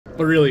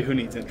But really, who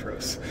needs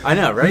intros? I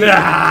know,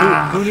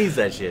 right? Who needs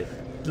that shit?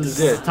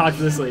 Just talk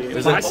to this lady.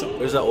 There's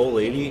that old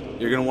lady.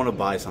 You're gonna want to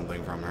buy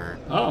something from her.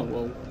 Oh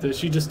well,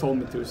 she just told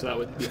me to, so that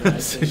would be the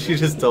nice thing. She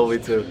just told me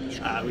to.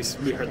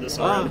 We heard this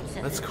already.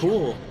 Oh, that's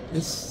cool.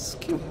 It's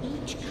cute.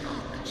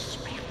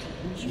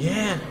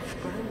 Yeah.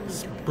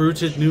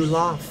 Sprouted new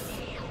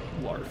laugh.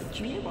 Larf.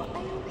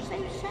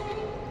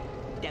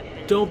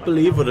 Don't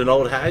believe what an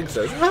old hag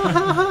says.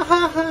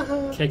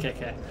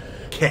 KKK.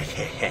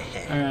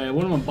 Alright,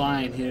 what am I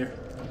buying here?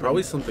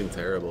 Probably something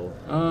terrible.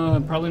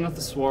 Probably not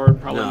the sword.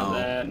 Probably No. not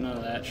that. None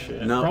of that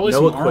shit. No, probably no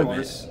some equipment.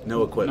 Armors.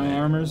 No equipment. No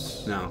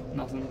armors. No.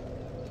 Nothing.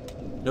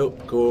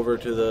 Nope. Go over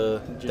to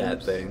that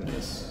Gems. thing.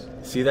 Yes.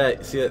 See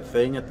that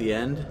thing at the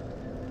end?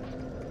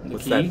 The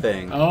What's key? that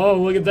thing? Oh,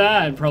 look at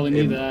that! I probably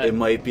need that. It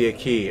might be a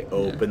key.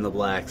 Open the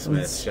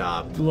blacksmith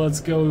shop. Let's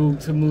go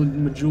to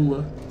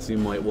Majula. So you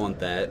might want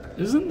that.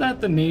 Isn't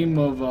that the name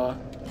of? I'm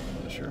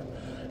not sure.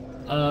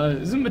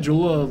 Isn't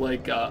Majula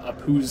like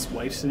Apu's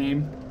wife's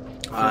name?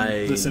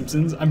 From The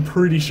Simpsons. I'm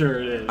pretty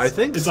sure it is. I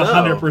think it's so.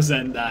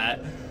 100% that.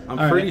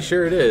 I'm pretty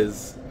sure it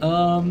is.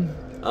 Um.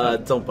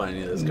 Don't buy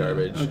any of this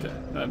garbage. Okay.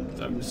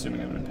 I'm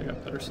assuming I'm gonna pick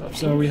up better stuff.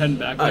 So are we heading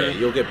back there? Yeah,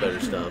 you'll get better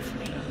stuff.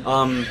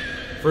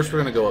 First we're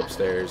gonna go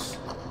upstairs.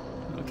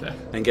 Okay.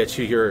 And get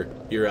you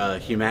your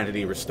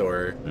humanity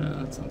restorer. Yeah,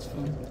 that sounds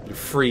fun. Your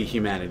free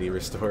humanity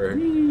restorer.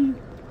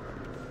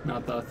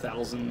 Not the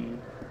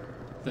 1,000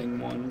 thing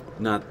one.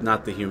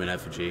 Not the human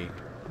effigy.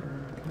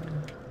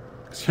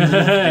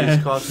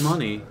 These cost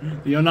money.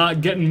 You're not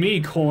getting me,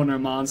 corner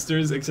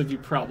monsters, except you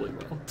probably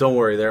will. Don't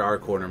worry, there are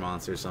corner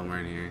monsters somewhere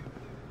in here.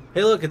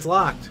 Hey, look, it's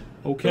locked.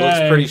 Okay. It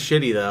looks pretty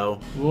shitty though.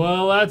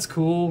 Well, that's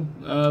cool.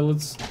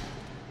 Let's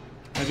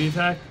heavy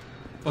attack.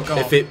 Fuck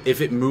off.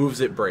 If it moves,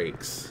 it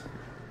breaks.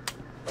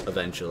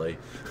 Eventually.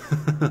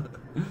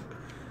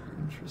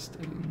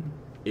 Interesting.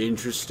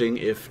 Interesting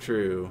if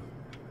true.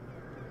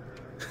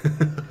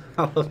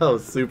 I love how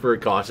super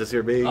cautious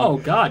you're being. Oh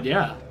God,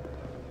 yeah.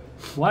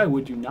 Why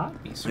would you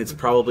not be? It's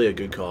probably a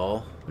good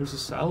call. There's a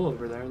cell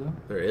over there, though.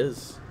 There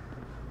is.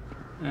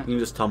 Yeah. You can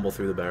just tumble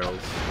through the barrels.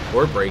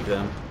 Or break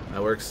them.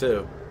 That works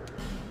too.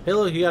 Hey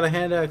look, you got a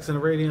hand axe and a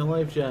radiant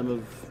life gem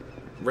of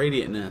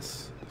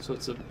radiantness. So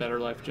it's a better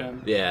life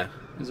gem? Yeah.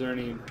 Is there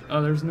any...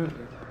 Oh, there's no...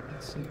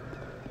 Let's see.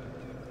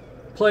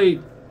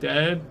 Plate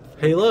dead.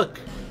 Hey look!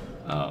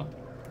 Oh.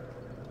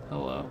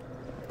 Hello.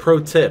 Pro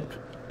tip.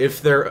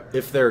 If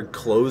their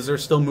clothes are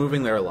still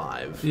moving, they're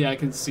alive. Yeah, I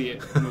can see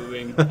it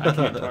moving. I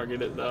can't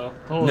target it though.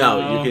 Hello.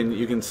 No,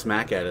 you can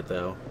smack at it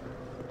though.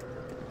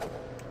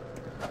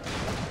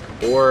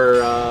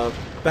 Or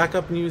back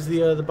up and use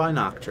the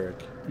binoc trick.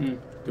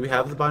 Do we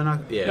have the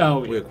binoc? Yeah, no,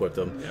 we equipped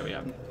them. Yeah, we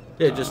have them.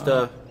 Yeah, just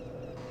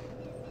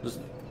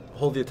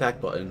hold the attack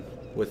button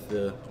with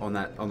the on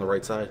the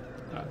right side.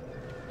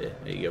 Yeah,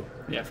 there you go.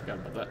 Yeah, I forgot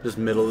about that. Just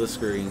middle of the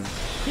screen.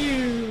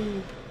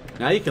 Pew.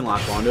 Now you can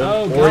lock onto him,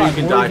 Oh, or God, you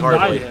can die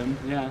hardly.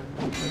 Yeah.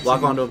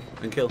 Lock onto him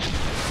and kill.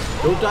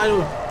 Don't die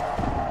to him.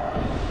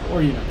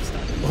 Or just die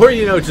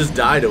to him. Or just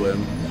die to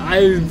him.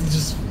 I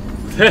just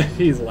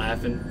he's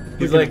laughing.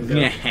 He's like,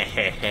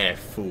 yeah,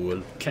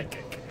 fool.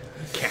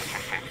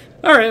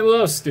 All right, well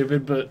that was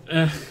stupid, but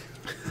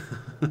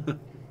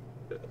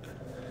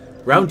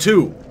Round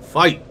 2,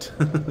 fight.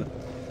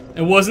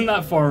 it wasn't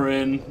that far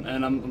in,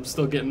 and I'm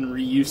still getting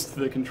reused to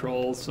the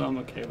controls, so I'm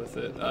okay with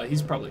it.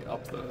 He's probably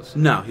up though. So.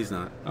 No, he's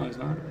not. Oh, he's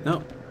not.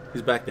 No,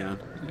 he's back down.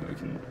 Yeah, we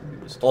can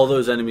just... All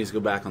those enemies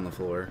go back on the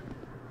floor.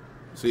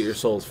 So get your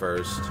souls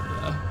first.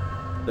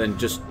 Yeah. Then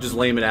just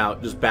lame it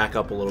out. Just back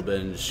up a little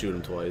bit and just shoot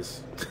him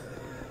twice.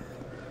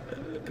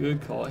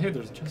 Good call. Hey,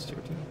 there's a chest here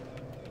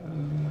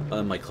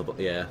too. My clip.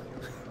 Yeah.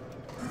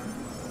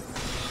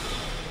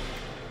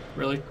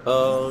 Really?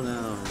 Oh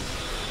no.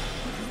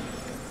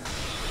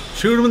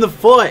 Shoot him in the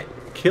foot.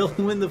 Kill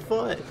him in the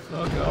foot.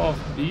 Fuck off,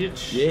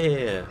 bitch.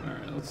 Yeah. All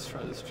right, let's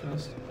try this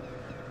chest.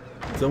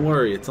 Don't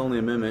worry, it's only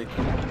a mimic.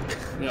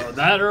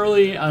 That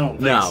early? I don't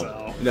think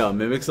so. No,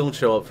 mimics don't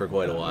show up for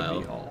quite a That while.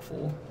 would be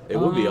awful. It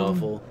would be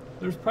awful.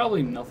 There's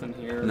probably nothing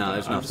here. No,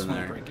 there's I just nothing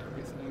wanna there. break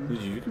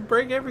everything. You can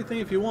break everything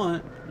if you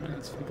want, Right,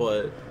 that's fine.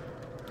 but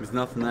there's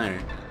nothing there.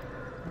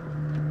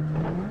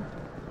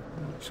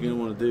 What you're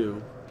gonna want to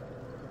do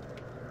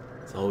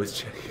is always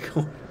check your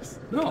corners.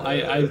 No,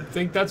 I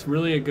think that's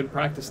really a good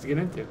practice to get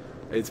into.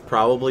 It's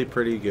probably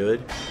pretty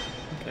good.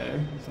 Okay,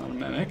 it's not a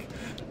mimic.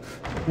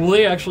 Will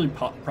they actually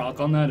proc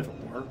on that if it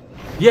were?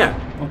 Yeah.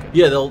 Okay.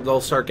 Yeah,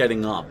 they'll start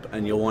getting up,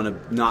 and you'll want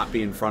to not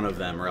be in front of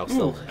them, or else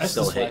they'll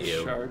still hit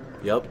you. Shard.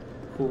 Yep.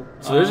 Cool.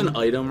 So there's an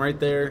item right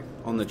there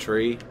on the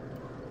tree.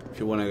 If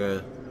you want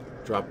to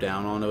drop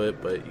down onto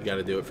it, but you got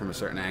to do it from a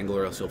certain angle,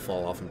 or else you'll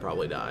fall off and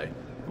probably die.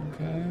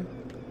 Okay.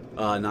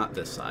 Not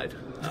this side.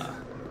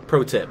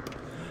 Pro tip.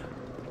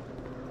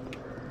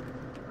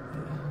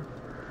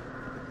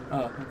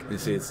 Oh, okay. You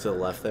see it's still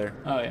left there?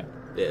 Oh, yeah.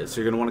 Yeah,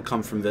 so you're going to want to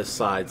come from this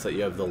side so that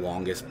you have the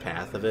longest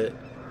path of it,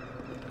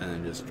 and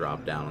then just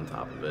drop down on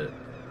top of it.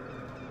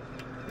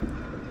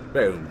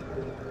 Boom.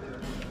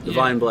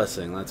 Divine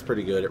Blessing, that's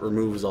pretty good. It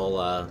removes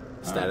all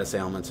status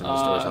ailments and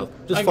restores health.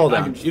 Just fall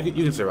down. You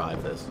can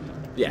survive this.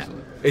 Yeah.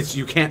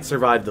 You can't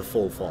survive the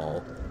full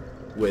fall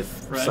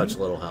with such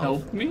little health.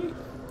 Help me?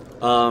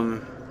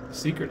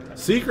 Secret ahead.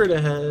 Secret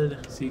ahead.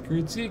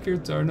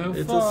 Secrets are no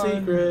fun. It's a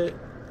secret.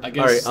 I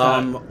guess.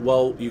 Alright,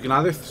 well, you can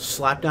either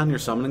slap down your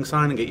summoning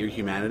sign and get your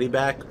humanity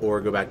back,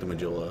 or go back to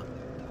Majula.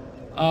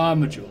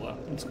 Majula.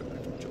 Let's go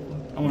back to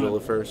Majula.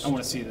 Majula first. I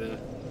want to see the...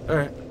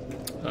 Alright.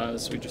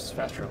 So we just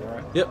fast travel,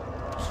 right? Yep.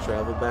 Just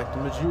travel back to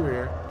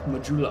Majula.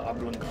 Majula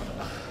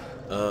Oblongata.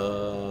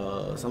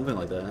 Something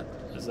like that.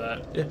 Is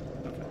that? Yeah.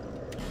 Okay.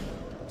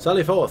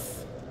 Sally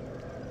forth.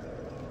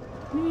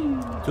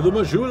 To the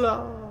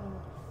Majula.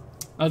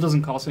 That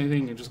doesn't cost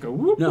anything. You just go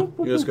whoop. No, whoop,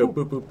 whoop, you just go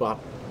whoop. boop boop bop.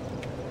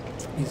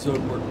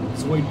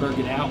 Zoidberg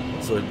it out.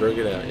 Zoidberg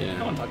it out, yeah.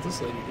 I want to talk to this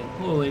lady again.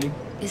 Hello, lady.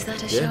 Is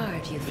that a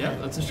shard you found? Yeah,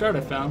 that's a shard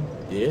I found.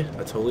 Yeah,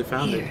 I totally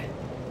found Here, it.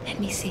 let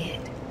me see it.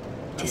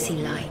 To see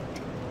light.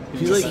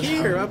 She's to like, see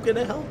here, home, I'm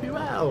gonna help you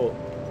out.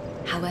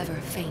 however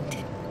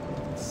fainted.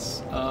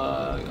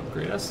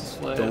 Upgrade Estus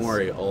Flask. Don't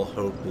worry, all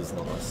hope is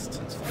lost.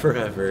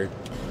 Forever.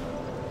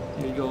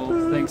 Here you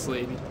go. Thanks,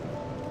 lady.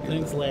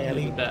 Thanks, You're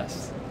laddie. the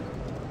best.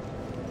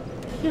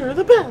 You're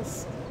the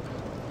best.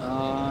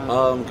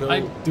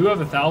 I do have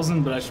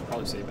 1,000, but I should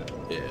probably save it.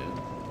 Yeah.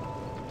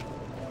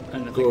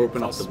 And I Go think it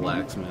open up costs the more.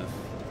 blacksmith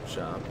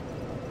shop.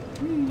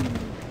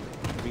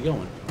 Where you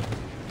going?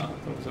 Oh,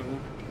 what was over there?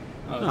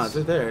 Oh, No, it's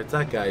right there. It's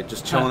that guy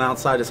just chilling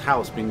outside his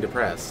house being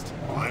depressed.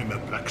 I'm a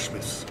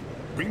blacksmith.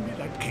 Bring me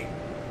that key.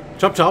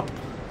 Chop chop.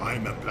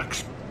 I'm a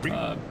blacksmith. Bring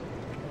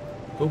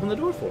Open the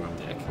door for him.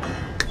 dick.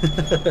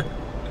 I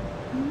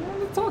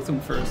wanted to talk to him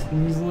first.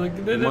 And he's like,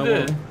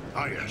 da-da-da.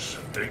 Ah, yes.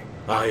 Bring.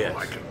 Ah, yes.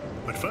 I can.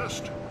 But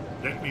first,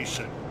 let me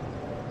sit.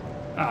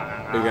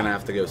 You're gonna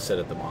have to go sit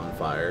at the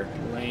bonfire.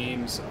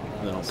 Lame sauce.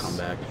 Then I'll come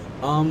back.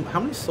 How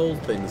many soul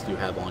things do you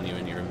have on you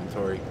in your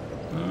inventory?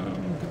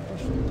 Good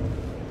question.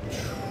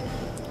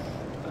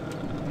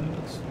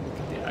 Let's look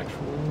at the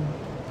actual.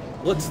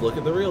 Let's look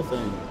at the real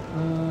thing.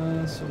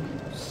 So.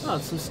 Oh,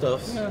 some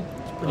stuff. Yeah,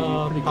 it's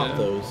pretty Pop good.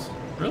 those.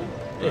 Really?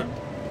 Yeah.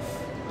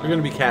 You're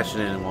gonna be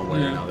cashing in one way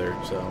or Yeah. another,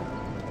 so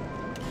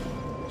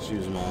just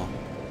use them all.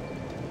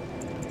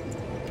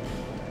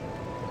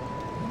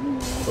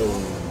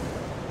 Boom.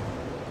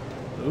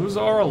 Those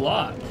are a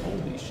lot.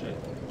 Holy shit.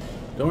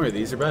 Don't worry,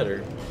 these are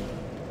better.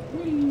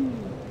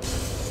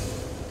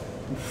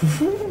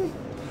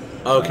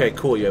 Okay,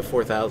 cool. You have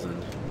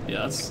 4,000.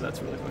 Yeah, that's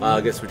really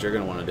fun. Guess what you're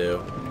gonna want to do?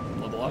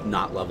 Level up?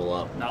 Not level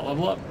up. Not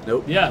level up?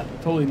 Nope. Yeah,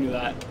 totally knew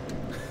that.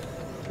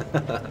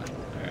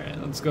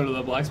 Alright, let's go to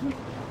the blacksmith.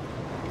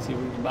 See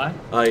what we can buy.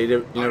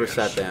 You never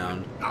sat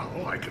down. Now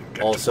I can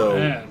get Also,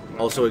 Man.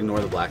 also ignore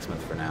the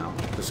blacksmith for now.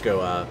 Just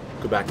go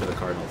back to the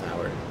Cardinal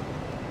Tower,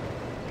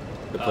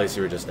 the place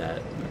you were just at.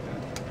 Okay.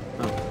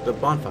 Oh, the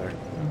bonfire.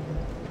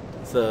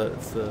 It's the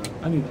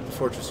I knew the that.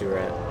 fortress you were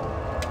at.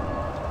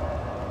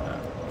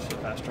 Shit,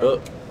 fast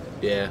travel. Oh,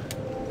 yeah.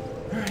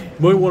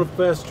 Might want to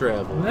fast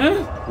travel.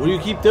 Eh? What do you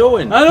keep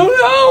doing? I don't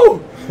know!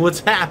 What's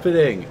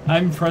happening?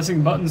 I'm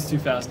pressing buttons too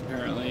fast,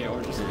 apparently, or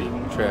just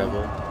being...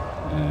 Travel.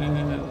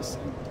 Let's see.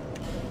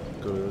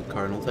 Go to the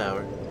Cardinal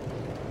Tower.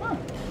 Huh.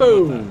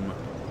 Boom.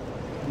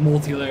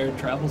 Multi-layered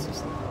travel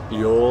system.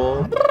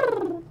 Yo.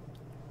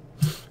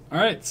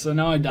 Alright, so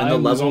now I die the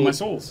and lose all level- my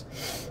souls.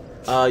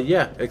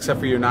 Yeah, except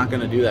for you're not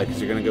going to do that because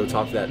you're going to go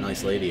talk to that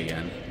nice lady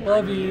again.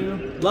 Love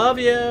you. Love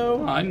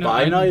you. I know.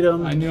 Buy an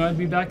item. I knew I'd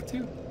be back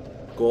too.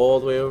 Go all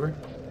the way over.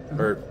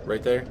 Or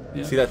right there.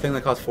 Yeah. See that thing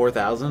that costs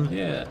 4,000?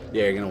 Yeah.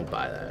 Yeah, you're going to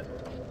buy that.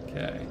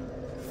 Okay.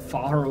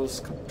 Pharos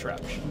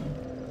contraption.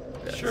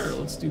 Yes. Sure,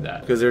 let's do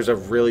that. Because there's a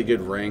really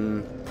good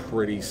ring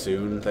pretty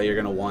soon that you're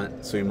going to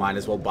want, so you might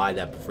as well buy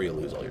that before you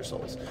lose all your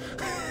souls.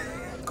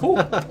 Cool.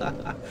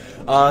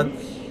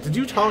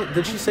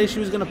 Did she say she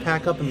was going to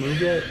pack up and move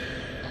yet?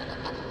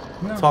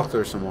 No. Talk to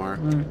her some more.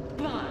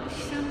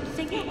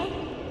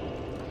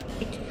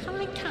 It's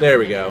high time. There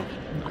we go.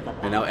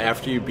 And now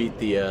after you beat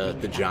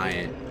the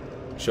giant,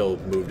 she'll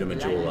move to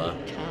Majula.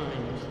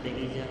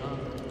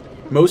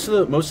 Most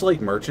of like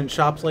merchant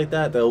shops like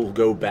that, they'll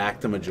go back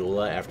to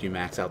Majula after you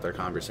max out their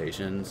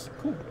conversations.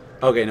 Cool.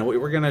 Okay, now what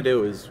we're gonna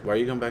do is, why are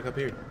you going back up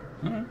here?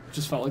 Alright.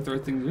 Just felt like the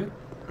right thing to do.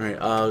 All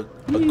right,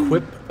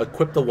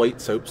 equip the white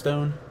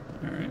soapstone.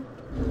 Alright.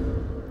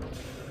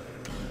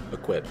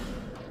 Equip.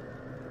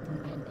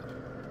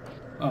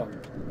 Oh,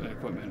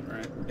 equipment,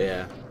 right?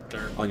 Yeah,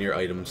 There. on your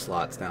item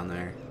slots down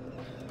there.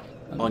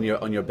 On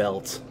your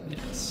belt.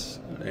 Yes.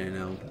 You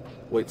know,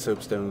 white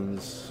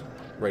soapstones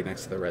right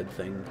next to the red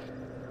thing.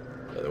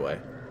 The other way.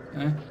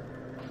 Eh?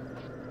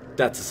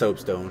 That's a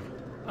soapstone.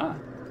 Ah.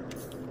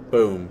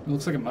 Boom. It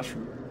looks like a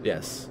mushroom.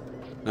 Yes.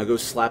 Now go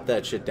slap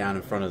that shit down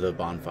in front of the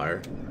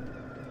bonfire.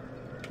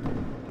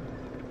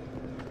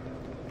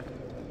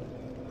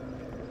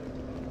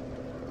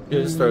 Yeah,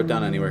 just throw it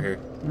down anywhere here.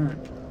 Alright.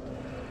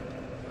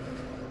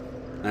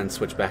 And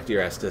switch back to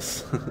your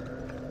Estus.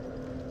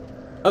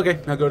 Okay,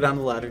 now go down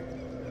the ladder.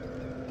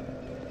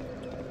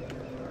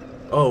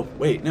 Oh,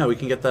 wait, no, we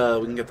can get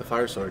the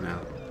fire sword now.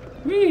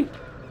 Whee!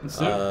 Let's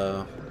do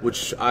it.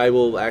 which I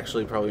will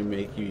actually probably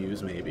make you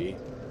use maybe.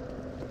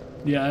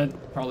 Yeah,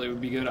 it probably would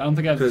be good. I don't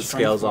think I have the Because it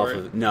strength scales for off it.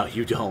 of... No,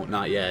 you don't.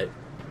 Not yet.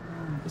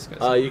 This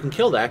guy's You can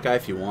kill that guy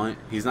if you want.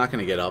 He's not going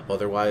to get up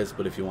otherwise,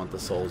 but if you want the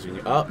souls, you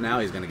can... Oh, now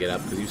he's going to get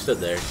up because you stood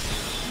there.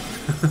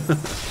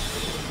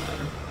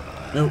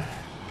 Nope.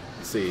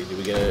 Let's see. Did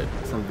we get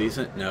something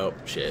decent? Nope.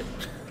 Shit.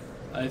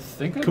 I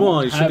think I Come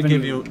on, don't you have should any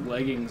give you...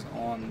 leggings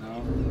on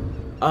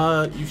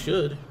now. You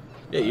should.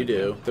 Yeah, you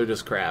do. They're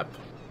just crap.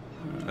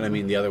 And I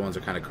mean, the other ones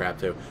are kind of crap,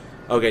 too.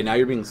 Okay, now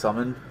you're being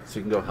summoned, so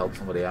you can go help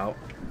somebody out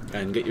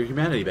and get your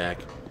humanity back.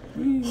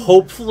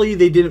 Hopefully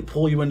they didn't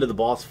pull you into the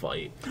boss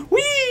fight.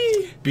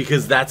 Whee!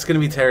 Because that's going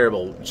to be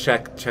terrible.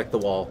 Check the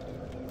wall.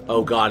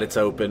 Oh, God, it's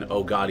open.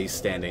 Oh, God, he's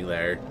standing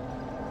there.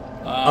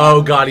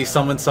 Oh, God, he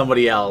summoned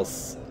somebody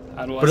else.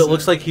 But it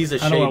looks like he's a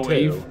shade,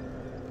 too.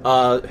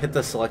 Hit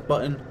the select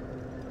button.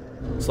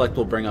 Select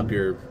will bring up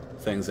your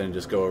things and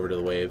just go over to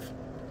the wave.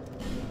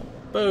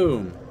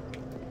 Boom.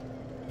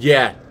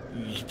 Yeah,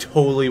 he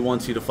totally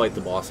wants you to fight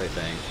the boss, I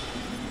think.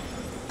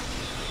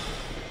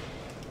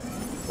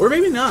 Or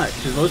maybe not,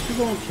 because most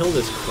people don't kill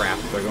this crap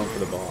if they're going for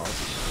the boss.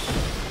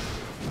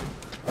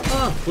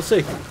 We'll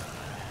see.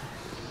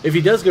 If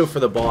he does go for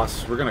the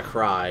boss, we're going to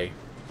cry.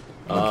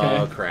 Okay.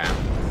 Oh, crap.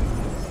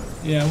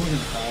 Yeah, we're going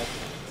to cry.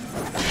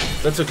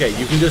 That's okay.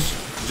 You can just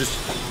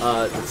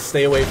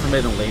stay away from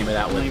it and lame it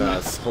out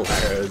with soul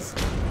arrows.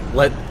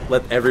 Let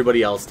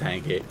everybody else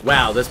tank it.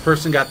 Wow, this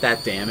person got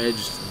that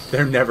damage.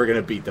 They're never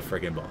gonna beat the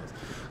friggin'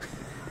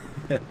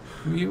 boss.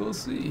 We will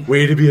see.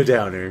 Way to be a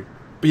downer.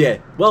 But yeah,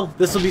 well,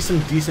 this will be some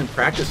decent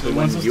practice for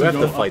when you have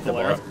to fight the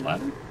boss.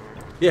 Ladder?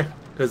 Yeah,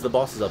 because the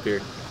boss is up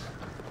here.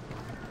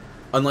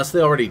 Unless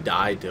they already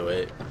died to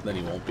it, then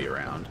he won't be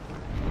around.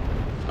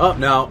 Oh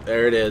no,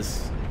 there it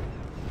is.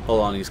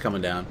 Hold on, he's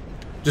coming down.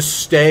 Just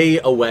stay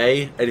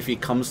away, and if he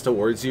comes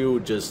towards you,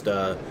 just,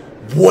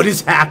 what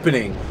is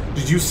happening?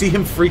 Did you see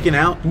him freaking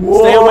out? Whoa.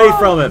 Stay away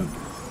from him!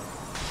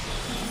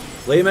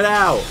 Lame it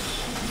out!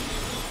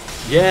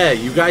 Yeah,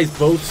 you guys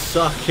both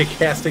suck at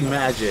casting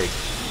magic.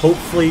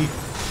 Hopefully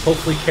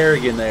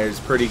Kerrigan there is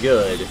pretty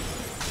good.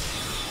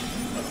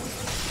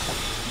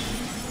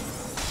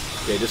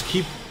 Okay, just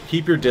keep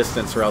your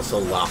distance or else he'll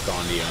lock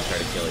onto you and try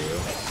to kill you.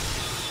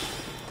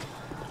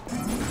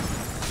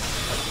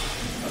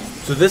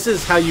 So this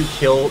is how you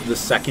kill the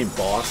second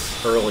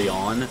boss early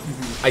on.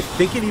 I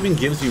think it even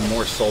gives you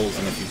more souls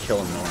than if you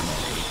kill him normally.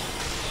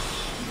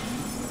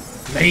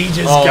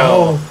 Mages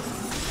go!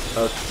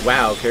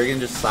 Wow,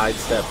 Kerrigan just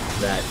sidestepped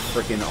that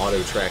freaking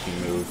auto-tracking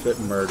move that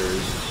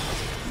murders.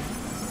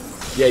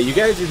 Yeah, you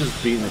guys are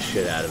just beating the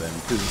shit out of him.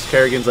 Because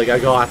Kerrigan's like, I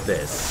got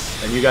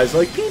this. And you guys are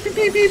like, pew pew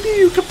pew pew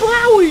pew,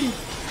 kablowie!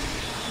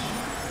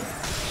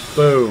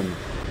 Boom.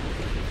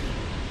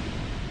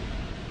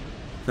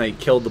 Now you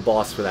killed the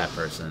boss for that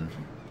person.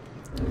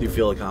 Do you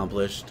feel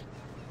accomplished?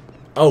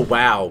 Oh,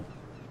 wow.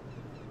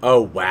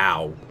 Oh,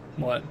 wow.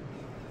 What?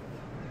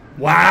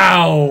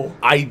 Wow!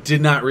 I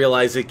did not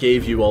realize it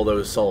gave you all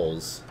those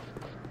souls.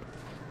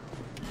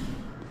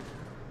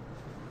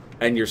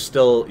 And you're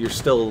still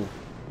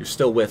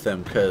with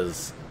him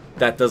because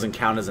that doesn't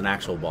count as an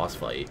actual boss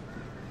fight.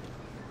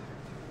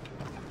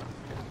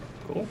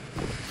 Cool.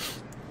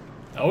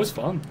 That was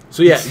fun.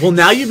 So yeah, well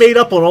now you made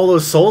up on all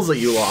those souls that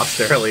you lost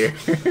earlier.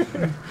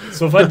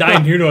 So if I die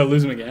in here, do I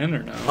lose them again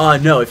or no?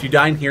 No, if you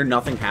die in here,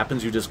 nothing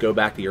happens. You just go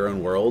back to your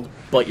own world,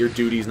 but your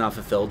duty's not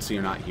fulfilled, so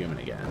you're not human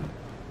again.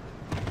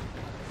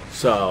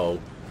 So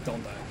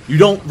Don't die. You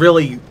don't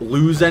really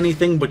lose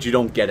anything, but you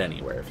don't get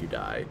anywhere if you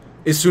die.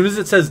 As soon as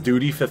it says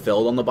duty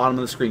fulfilled on the bottom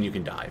of the screen, you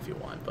can die if you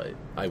want, but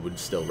I would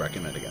still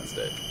recommend against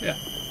it. Yeah.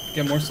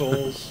 Get more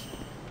souls.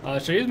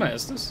 Should I use my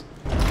Estus?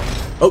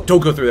 Oh,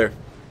 don't go through there.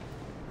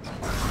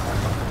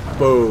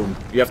 Boom.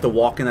 You have to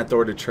walk in that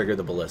door to trigger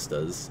the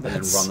ballistas, and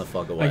then run the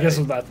fuck away. I guess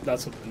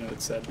that's what the note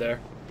said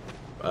there.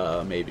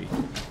 Maybe.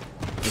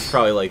 It's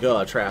probably like, oh,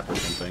 a trap or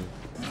something.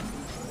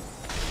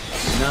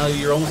 No,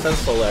 you're almost out of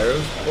soul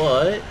arrows,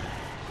 but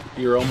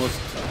you're almost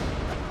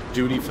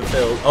duty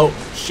fulfilled. Oh,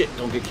 shit,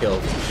 don't get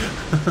killed.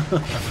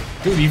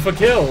 Duty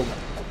fulfilled.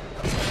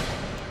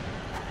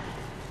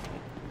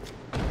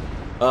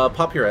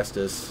 Pop your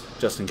Estus,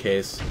 just in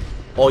case.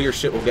 All your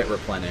shit will get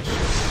replenished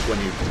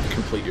when you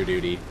complete your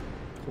duty.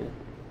 Cool.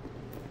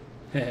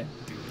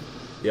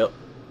 Yep.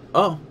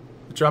 Oh,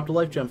 it dropped a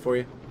life gem for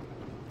you.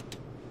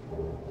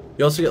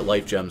 You also get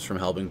life gems from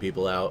helping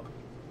people out.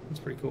 That's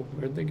pretty cool.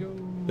 Where'd they go?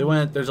 They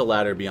went. There's a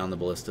ladder beyond the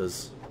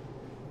ballistas.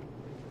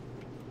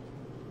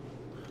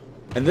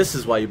 And this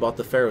is why you bought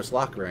the Pharos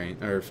Lock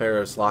ring, or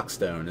Pharos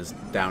Lockstone is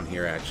down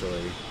here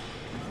actually.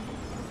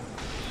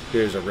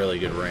 Here's a really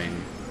good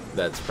ring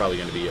that's probably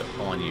going to be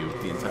on you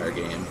the entire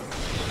game.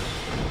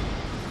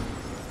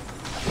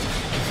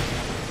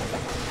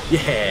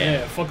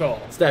 Yeah. Fuck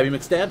off. Stabby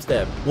McStab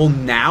stab. Well,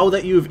 now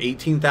that you have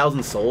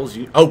 18,000 souls,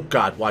 you... Oh,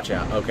 God, watch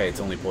out. Okay, it's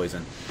only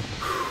poison.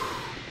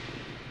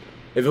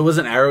 If it was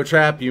an arrow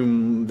trap,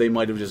 they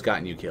might have just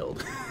gotten you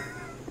killed.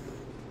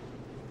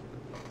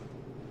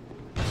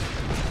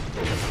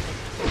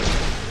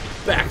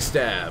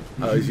 Backstab.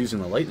 Oh, he's using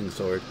the lightning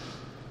sword.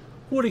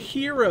 What a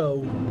hero.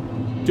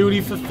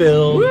 Duty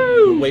fulfilled.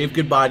 Woo! Wave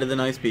goodbye to the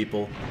nice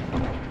people.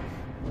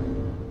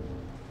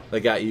 They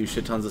got you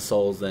shit tons of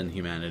souls than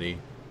humanity.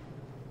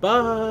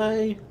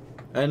 Bye.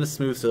 And a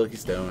smooth silky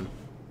stone.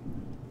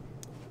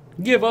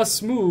 Give us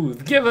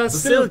smooth. Give us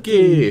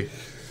Silky.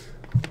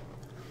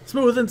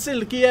 Smooth and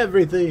silky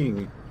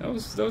everything. That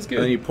was good.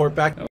 And then you port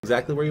back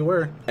exactly where you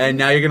were. And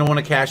now you're going to want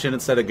to cash in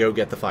instead of go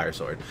get the fire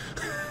sword.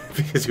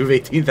 Because you have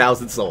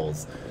 18,000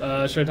 souls. Should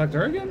I talk to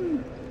her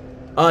again?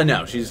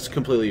 No, she's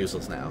completely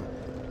useless now.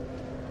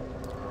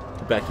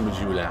 Back to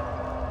Majula.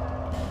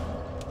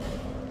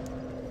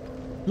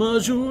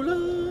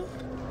 Majula.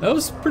 That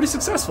was pretty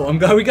successful. I'm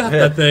glad we got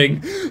that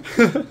thing.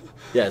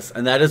 Yes,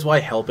 and that is why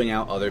helping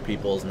out other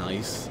people is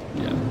nice.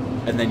 Yeah.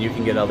 And then you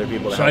can get other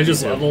people to Should help I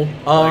just you too. level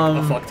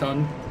like a fuck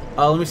ton?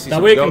 Let me see.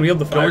 That way I can wield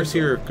the fire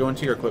Go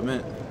into your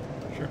equipment.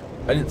 Sure.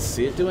 I didn't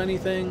see it do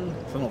anything,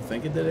 so I don't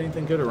think it did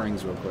anything. Go to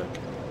rings real quick.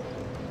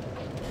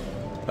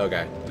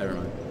 Okay, never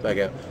mind. Back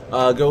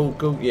out.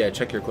 Go. Yeah,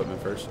 check your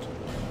equipment first.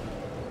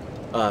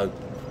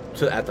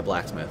 At the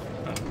blacksmith.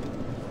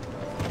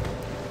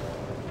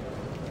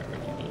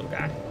 Little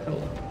guy.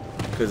 Hello.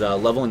 Because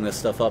leveling this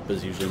stuff up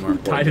is usually more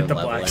important Tied at the than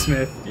leveling.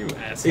 blacksmith. You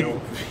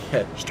asshole.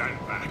 Yeah. Stand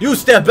back. You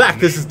step back!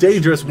 This is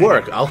dangerous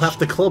work! I'll have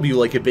to club you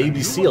like a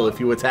baby seal if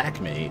you attack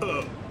me.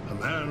 A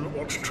man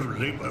ought to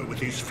labor with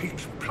his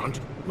feet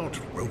planted, not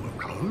roam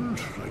around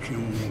like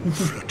you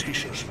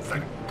flirtatious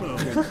thing.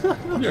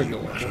 You're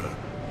good.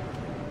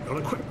 Your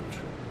equipment.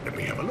 Let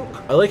me have a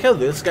look. I like how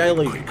this guy,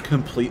 like,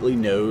 completely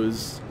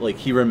knows, like,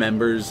 he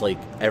remembers, like,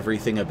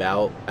 everything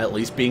about at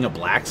least being a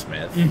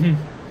blacksmith.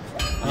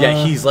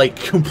 Yeah, he's, like,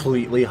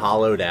 completely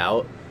hollowed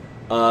out.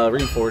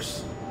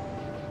 Reinforce.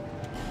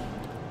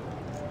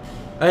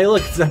 Hey,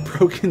 look, it's that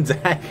broken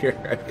dagger.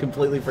 I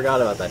completely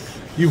forgot about that.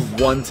 You've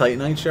one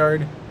Titanite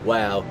shard?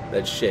 Wow,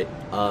 that's shit.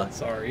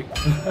 Sorry.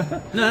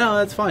 No,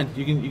 that's fine.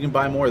 You can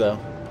buy more, though.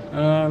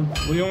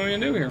 What do you want me to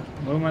do here?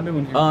 What am I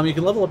doing here? You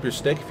can level up your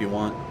stick if you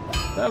want.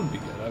 That would be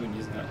good. I've been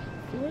using that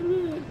quite a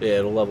bit. Yeah,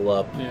 it'll level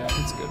up. Yeah,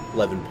 that's good.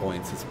 11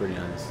 points. It's pretty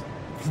nice.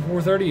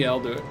 430, yeah, I'll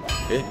do it.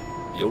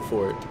 Yeah, go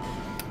for it.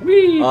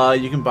 Whee!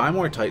 You can buy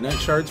more Titanite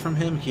shards from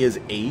him. He has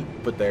 8,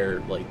 but they're,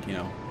 like, you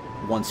know,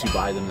 once you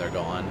buy them, they're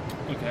gone.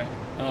 Okay.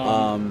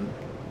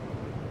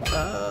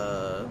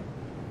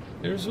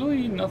 There's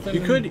really nothing.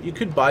 You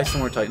could buy some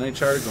more Titanite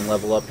shards and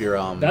level up your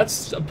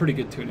That's a pretty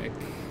good tunic,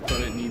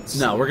 but it needs.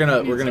 No, we're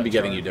gonna be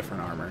getting you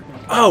different armor.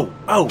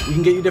 Oh, we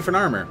can get you different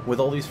armor with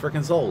all these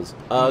freaking souls.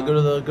 Go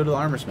to the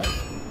armor smith.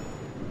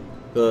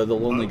 The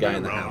lonely guy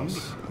in the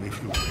house,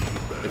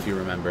 if you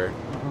remember.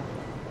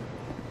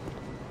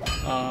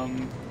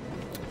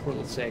 Poor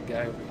little sad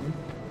guy over here.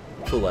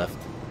 To the left,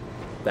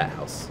 that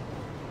house,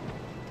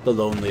 the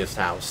loneliest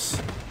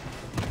house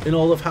in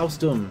all of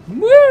housedom.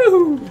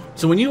 Woo!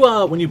 So when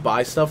you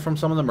buy stuff from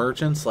some of the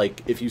merchants,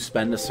 like if you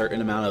spend a certain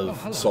amount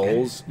of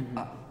souls,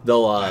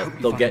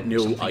 they'll get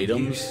new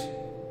items.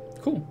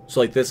 Cool. So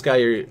like this guy,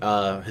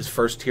 his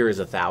first tier is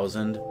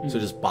 1,000. So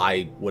just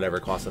buy whatever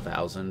costs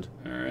 1,000.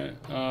 All right.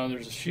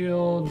 There's a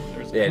shield.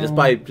 There's a Yeah, just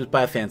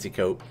buy a fancy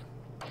coat.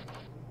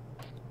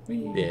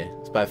 Whee. Yeah,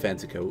 just buy a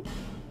fancy coat.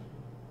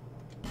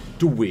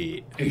 Do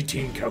it.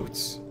 18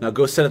 coats. Now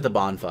go sit at the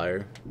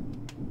bonfire.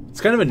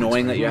 It's kind of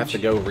annoying that you have to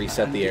go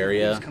reset the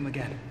area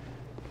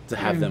to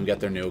have them get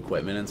their new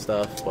equipment and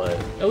stuff, but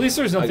At least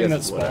there's nothing that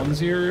it's whatever. spawns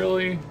here,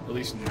 really. At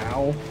least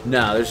now.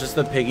 No, there's just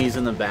the piggies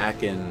in the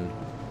back and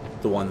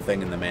the one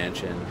thing in the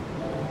mansion.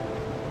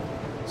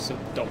 So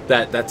don't.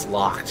 That's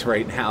locked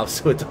right now,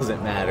 so it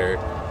doesn't matter.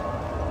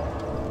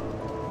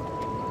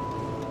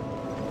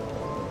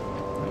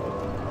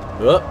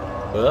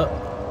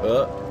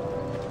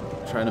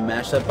 Trying to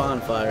mash that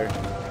bonfire.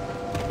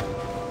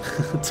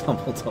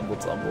 Tumble.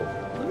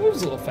 It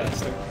moves a little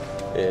faster.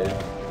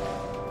 Yeah.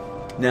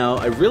 Now,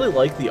 I really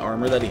like the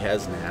armor that he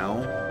has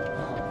now.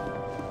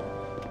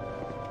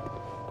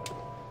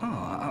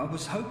 I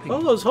was hoping. Oh,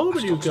 I was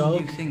hoping you'd go.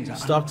 New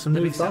things. Stock some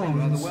They've new been selling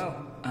rather thongs. well,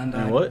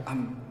 and what?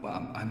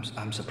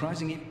 I'm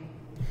surprising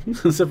you.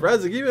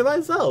 Surprising even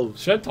myself.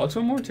 Should I talk to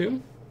him more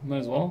too? Might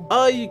as well.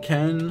 You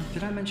can.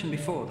 Did I mention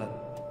before that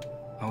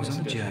I was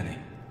on a journey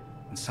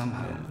and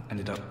somehow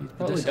ended up?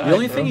 probably this- died. The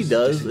only bro. thing he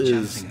does is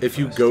Disenchanting at if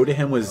you first. go to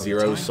him with Over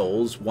 0 time,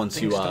 souls,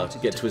 once you things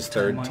started get to to his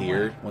turn 3rd my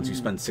tier, way. once you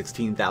spend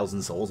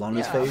 16,000 souls on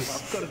his Yeah,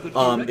 face, I've got a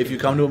good few if you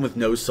come to him with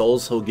no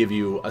souls, he'll give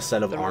you a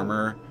set of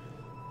armor,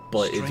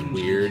 but it's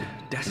Strangely weird, and I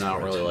don't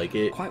desperate, really like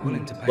it. quite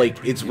willing to pay a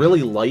Like, it's premium.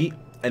 really light,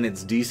 and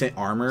it's decent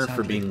armor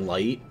for Sadly, being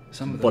light,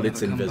 some of them but never it's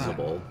come back.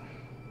 invisible.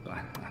 I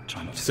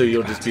try not to So think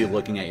you'll about just be it.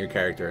 looking at your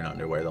character in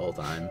underwear the whole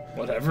time.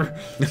 Whatever.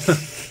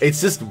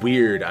 It's just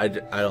weird. I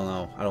don't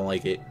know. I don't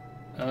like it.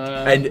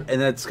 And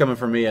that's coming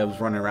from me. I was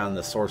running around in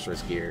the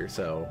sorceress gear,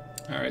 so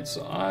Alright,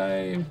 so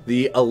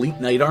the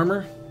elite knight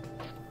armor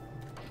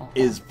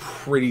is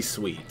pretty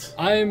sweet.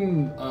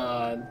 I'm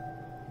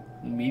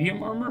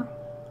medium armor.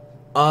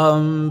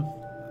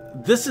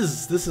 This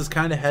is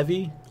kind of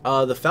heavy.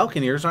 The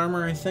falconer's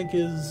armor I think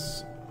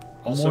is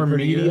Also more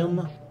pretty good.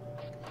 medium.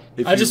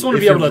 I just want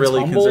to be able to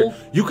tumble.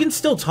 You can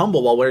still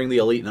tumble while wearing the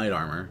elite knight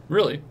armor.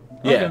 Really?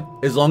 Yeah,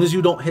 Okay. as long as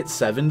you don't hit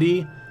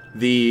 70,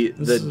 the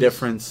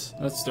difference.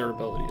 That's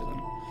durability,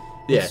 then.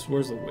 Yeah.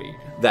 Where's the weight?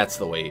 That's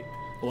the weight.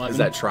 11? Is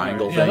that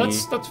triangle right. Yeah,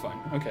 thingy? that's fine.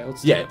 Okay,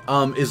 let's do Yeah.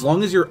 it. As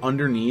long as you're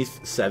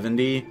underneath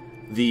 70,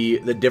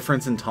 the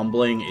difference in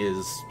tumbling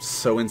is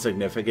so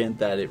insignificant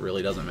that it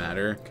really doesn't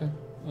matter. Okay.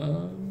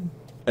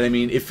 And I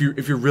mean, if you're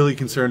really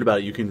concerned about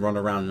it, you can run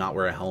around and not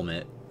wear a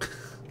helmet,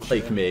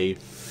 like me.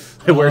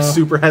 I wear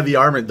super heavy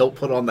armor and don't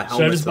put on the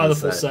helmet. Should I just buy the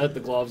full set? The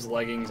gloves, the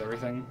leggings,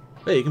 everything?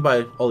 Yeah, you can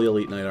buy all the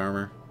elite knight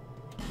armor.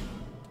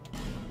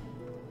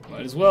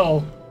 Might as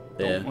well.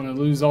 Yeah. Don't want to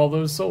lose all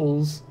those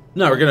souls.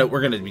 No,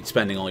 we're gonna be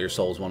spending all your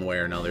souls one way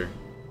or another.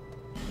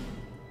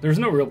 There's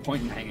no real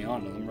point in hanging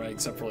on to them, right?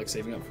 Except for like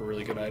saving up for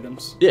really good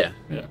items. Yeah.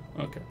 Yeah.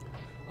 Okay.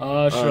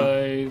 Should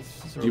I?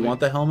 Do you want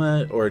the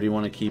helmet, or do you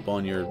want to keep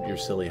on your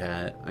silly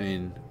hat? I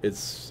mean,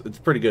 it's a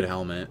pretty good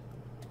helmet.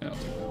 Yeah, I'll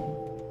take that one.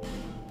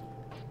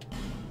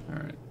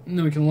 All right. And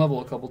then we can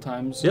level a couple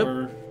times. Yep.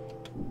 Or...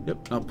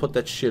 Yep. I'll put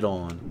that shit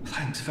on.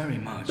 Thanks very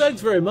much.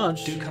 Thanks very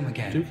much. Do come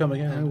again. Do come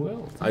again. I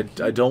will. I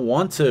don't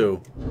want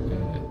to.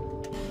 Okay.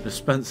 I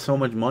spent so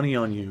much money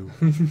on you.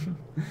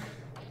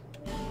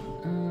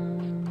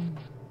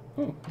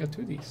 Oh, I got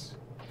 2 of these.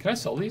 Can I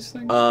sell these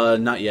things?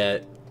 Not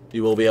yet.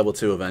 You will be able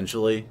to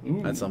eventually,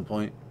 Ooh. at some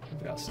point.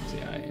 Look how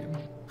sexy I am.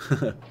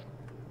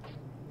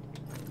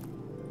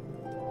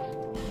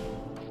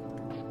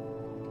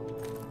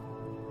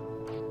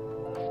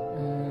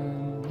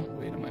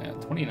 Wait, am I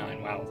at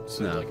 29? Wow,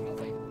 so No. like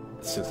nothing.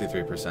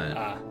 63%.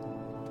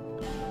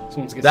 So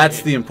once it gets That's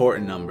to the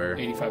important number.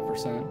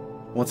 85%.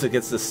 Once it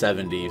gets to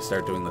 70, you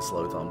start doing the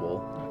slow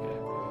tumble.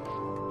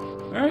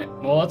 Okay. All right.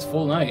 Well, that's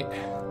full night.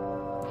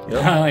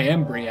 Yep. I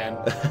am Brienne.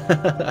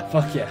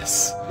 Fuck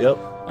yes. Yep.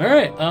 All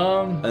right.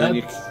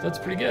 then That's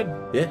pretty good.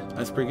 Yeah,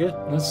 that's pretty good.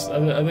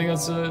 I think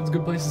that's a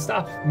good place to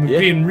stop. Yeah.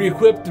 Being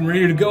re-equipped and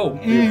ready to go.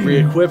 You're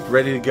re-equipped,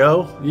 ready to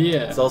go.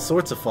 Yeah. It's all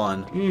sorts of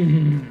fun.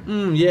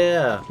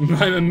 Yeah.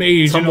 I'm a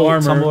mage Tumble, in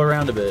armor. tumble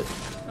around a bit.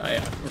 Oh,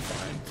 yeah, we're fine.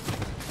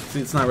 See,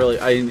 it's not really.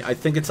 I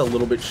think it's a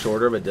little bit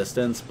shorter of a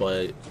distance,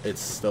 but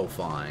it's still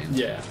fine.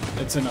 Yeah,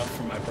 it's enough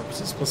for my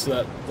purposes. Plus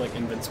that like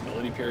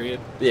invincibility period.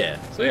 Yeah.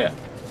 So yeah.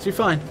 So you're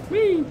fine.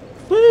 Whee!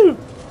 Woo!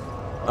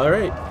 All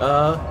right.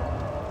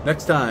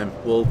 Next time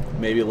we'll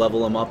maybe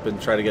level him up and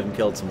try to get him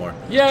killed some more.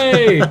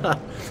 Yay!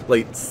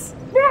 Late.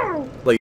 Late.